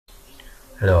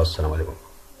Hello अस्सलाम वालेकुम।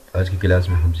 आज की क्लास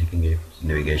में हम सीखेंगे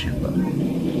नेविगेशन बार।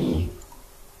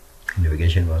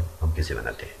 नेविगेशन बार हम कैसे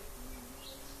बनाते हैं।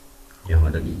 यह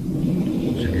हमारा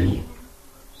सेकेंड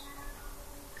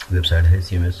वेबसाइट है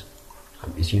CMS।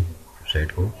 हम इसी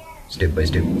वेबसाइट को स्टेप बाय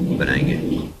स्टेप बनाएंगे।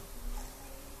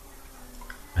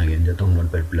 आगे जाता हूँ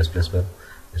नोटपैड++ पर।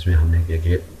 इसमें हमने क्या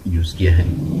क्या यूज़ किया है।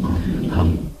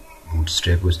 हम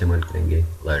बूटस्ट्रैप को इस्तेमाल करेंगे,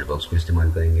 लाइट बॉक्स को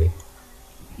इस्तेमाल करेंगे,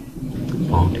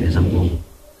 फॉन्ट एसम को,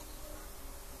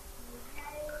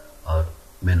 और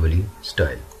मैनुअली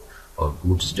स्टाइल और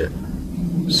बूटस्ट्रैप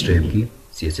की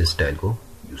CSS स्टाइल को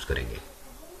यूज़ करेंगे।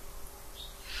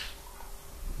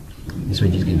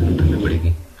 इसमें जिसकी ज़रूरत हमें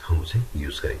पड़ेगी हम उसे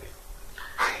यूज़ करेंगे।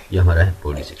 यह हमारा है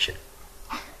body section.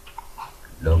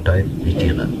 Log type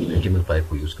HTML5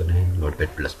 को यूज़ करना है नोटपैड++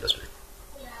 में।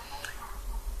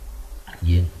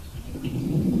 ये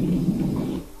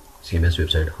CMS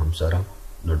वेबसाइट हम सारा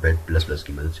नोटपैड++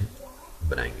 की मदद से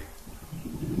बनाएंगे।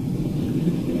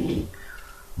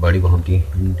 बॉडी को हम 3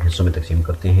 हिस्सों में तकसीम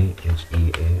करते हैं,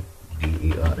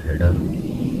 HEADER हेडर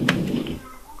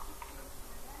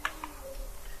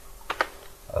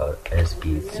और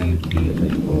SECTIO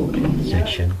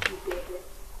सेक्शन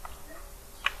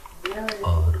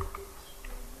और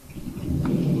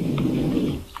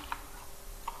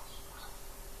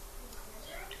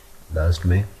लास्ट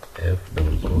में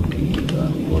FOOTER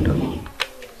फुटर।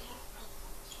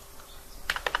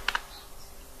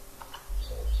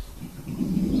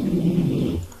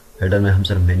 हेडर में हम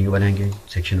सिर्फ मेन्यू बनाएंगे,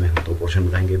 सेक्शन में हम 2 पोर्शन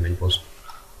बनाएंगे, मेन पोस्ट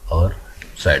और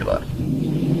साइड बार।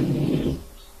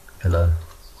 फिलहाल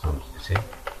हम इसे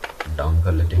डाउन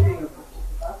कर लेते हैं।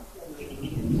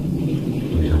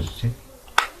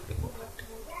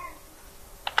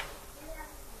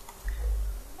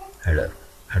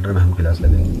 हेडर में हम क्लास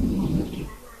लगाएंगे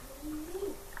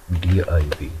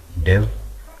div।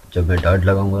 जब मैं डॉट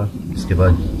लगाऊंगा इसके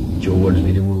बाद जो वर्ड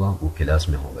मीनिंग होगा वो क्लास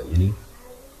में होगा, यानी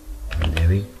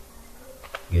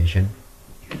नेविगेशन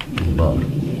बार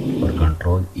और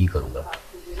कंट्रोल E करूँगा।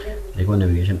 देखो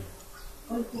नेविगेशन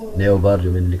नेव बार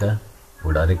जो मैंने लिखा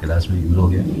वो डायरेक्ट क्लास में यूज हो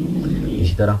गया।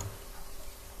 इसी तरह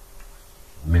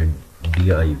मैं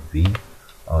div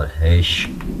और हैश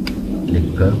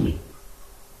लिखकर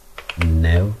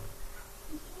नेव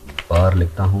बार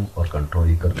लिखता हूँ और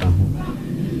कंट्रोल E करता हूँ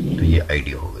तो ये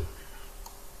आईडी हो गई,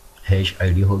 हैश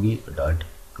आईडी होगी, डॉट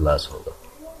क्लास होगा।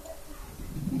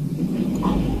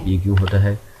 ये क्यों होता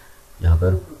है? यहाँ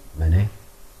पर मैंने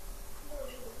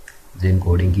जेन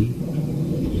कोडिंग की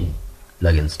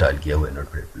प्लग इंस्टॉल किया हुआ है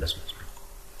नोटपैड++ में।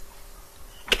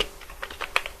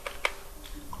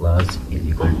 Class is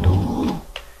equal to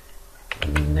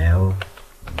naive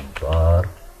bar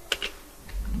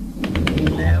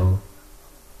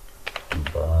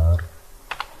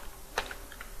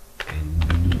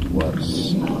inverse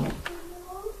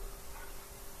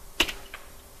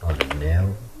और नेव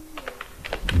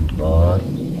बार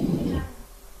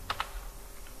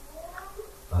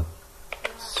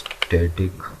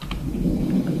स्टैटिक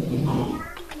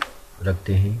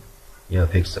रखते हैं या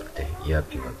फिक्स रखते हैं, ये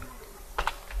आपकी बात।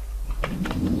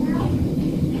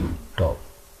 टॉप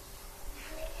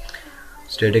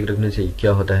स्टैटिक रखने से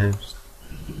क्या होता है,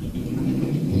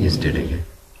 ये स्टैटिक है,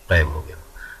 टाइप हो गया।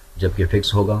 जबकि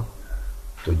फिक्स होगा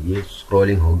तो ये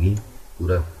स्क्रॉलिंग होगी,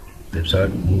 पूरा वेबसाइट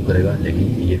मूव करेगा, लेकिन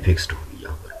ये फिक्स्ड होगी।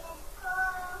 यहाँ पर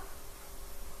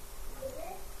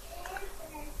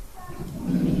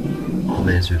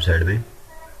मैं इस वेबसाइट में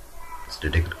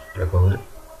स्टैटिक रखा हुआ है,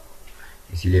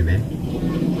 इसीलिए मैं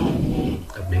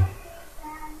अपने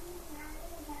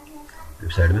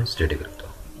वेबसाइट में स्टैटिक रखता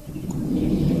हूँ।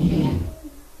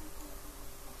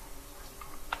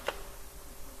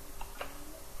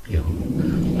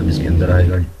 अब इसके अंदर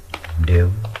आएगा div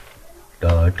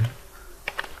डॉट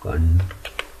कंटेनर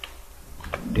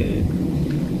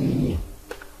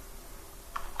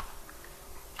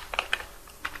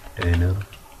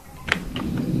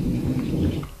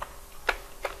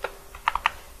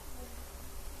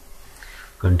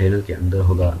कंटेनर के अंदर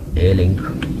होगा ए लिंक,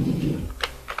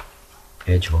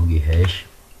 H होगी हैश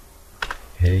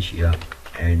या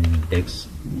index.php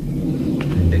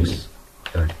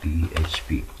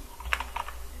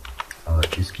और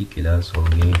इसकी क्लास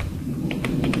होगी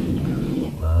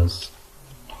class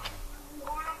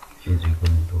is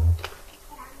equal to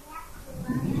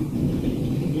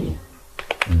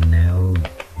naive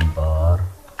bar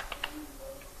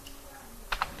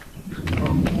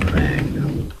brand.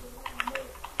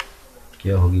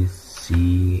 क्या होगी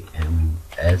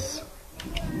CMS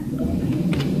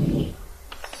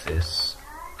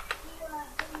सिस्टम।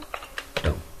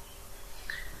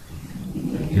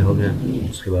 ये हो गया।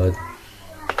 उसके बाद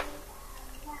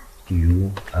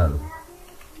URL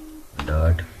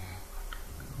डॉट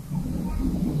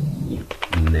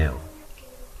नेव,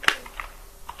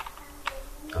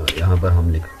 और यहाँ पर हम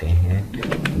लिखते हैं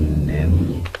नेव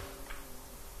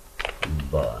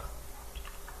बार।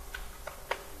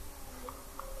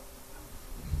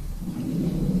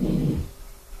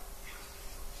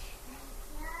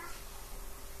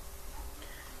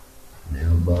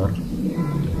 नेव बार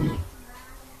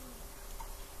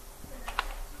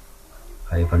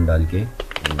हाइफन डाल के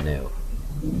नेव,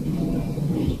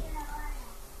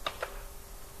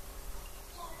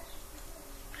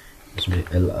 इसमें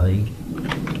LI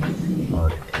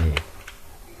और A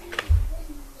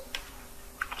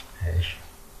हैश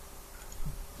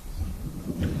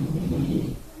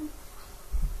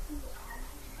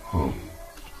होम।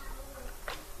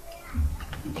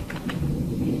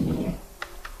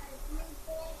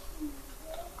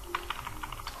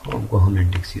 होम को हम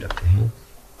इंडेक्स ही रखते हैं,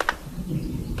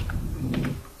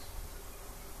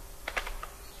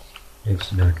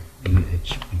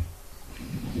 x.php।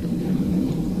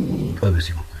 अब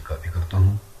इसी को मैं कॉपी करता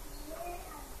हूँ,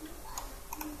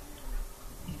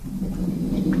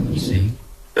 इसे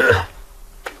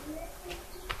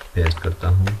पेस्ट करता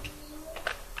हूँ,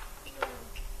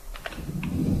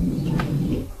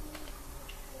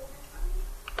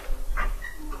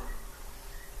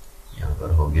 यहाँ पर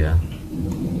हो गया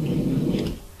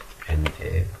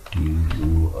NATURE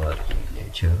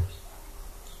नेचर,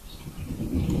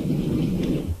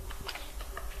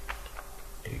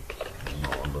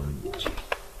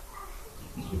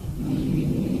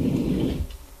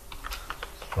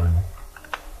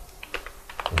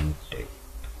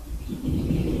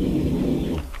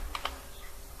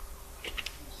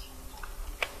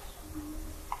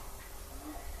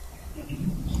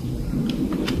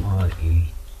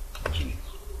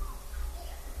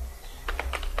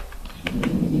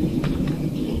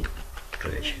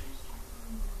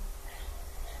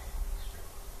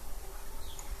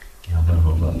 यहाँ पर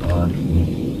होगा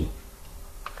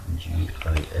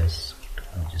REGIS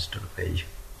register page,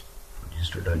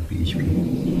 register.php,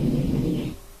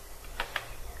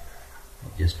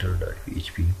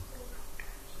 register.php।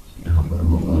 यहाँ पर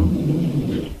होगा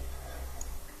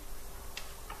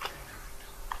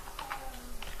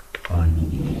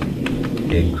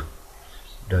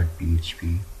contact.php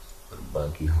और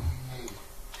बाकी हम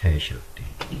हैश रखते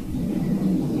हैं।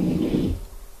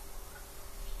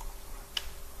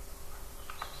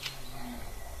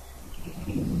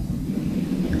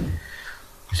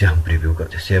 इसे हम प्रीव्यू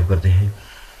करते, सेव करते हैं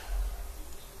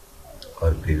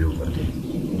और प्रीव्यू करते हैं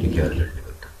कि क्या रिजल्ट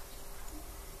निकलता है।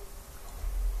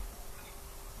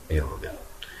 ये हो गया,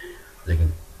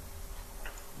 लेकिन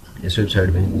इस वेबसाइट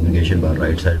में नेविगेशन बार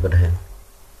राइट साइड पर है,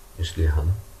 इसलिए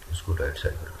हम इसको राइट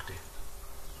साइड पर करते हैं।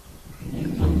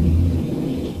 हम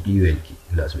UL की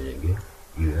क्लास में जाएंगे,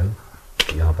 UL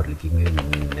यहाँ पर लिखेंगे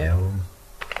नेव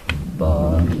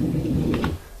बार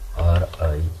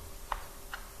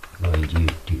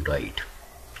RIGT राइट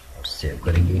और सेव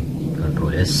करेंगे,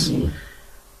 कंट्रोल S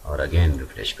और अगेन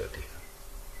रिफ्रेश करते हैं,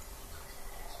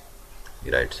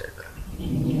 राइट साइड पर।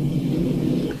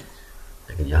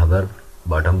 लेकिन यहाँ पर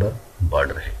बॉटम पर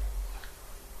बॉर्डर है,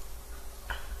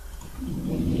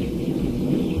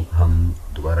 हम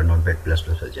दोबारा नोटपैड++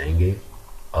 पर जाएंगे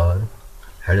और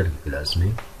हेडर की क्लास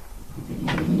में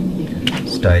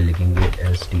स्टाइल लिखेंगे,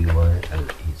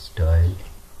 STYLE style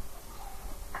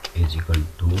is equal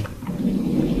to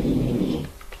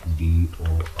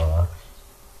DOR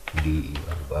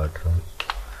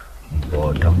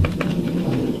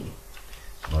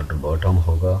bottom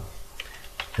होगा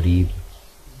 3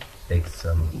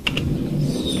 पिक्सल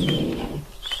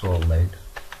सॉलिड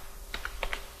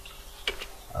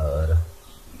और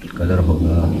कलर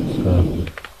होगा उसका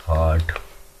हार्ट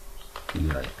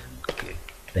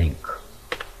पिंक।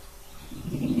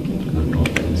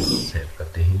 कंट्रोल सेव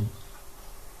करते हैं,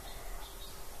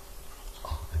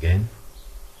 अगेन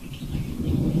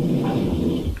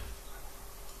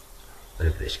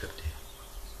रिफ्रेश करते हैं।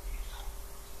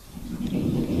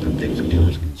 आप देख सकते हो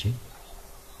इसके नीचे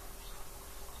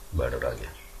बॉर्डर आ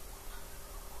गया,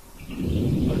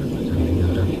 नहीं आ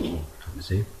रहा, हम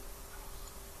इसे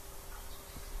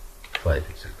 5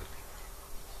 पिक्सल करते हैं,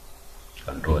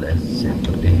 कंट्रोल S सेव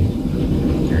करते हैं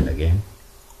एंड अगेन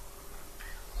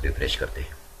रिफ्रेश करते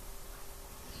हैं।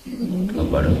 अब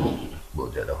बॉर्डर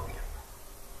बहुत ज़्यादा हो गया।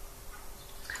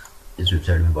 इस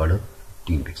वेबसाइट में बॉर्डर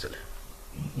 3 पिक्सल है,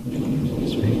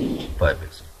 इसमें 5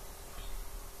 पिक्सल।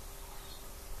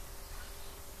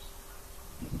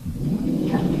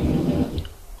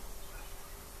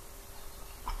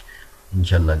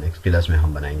 इंशाल्लाह नेक्स्ट क्लास में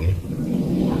हम बनाएंगे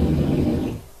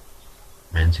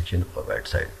मेन सेक्शन और राइट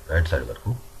साइड वर्क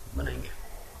को बनाएंगे।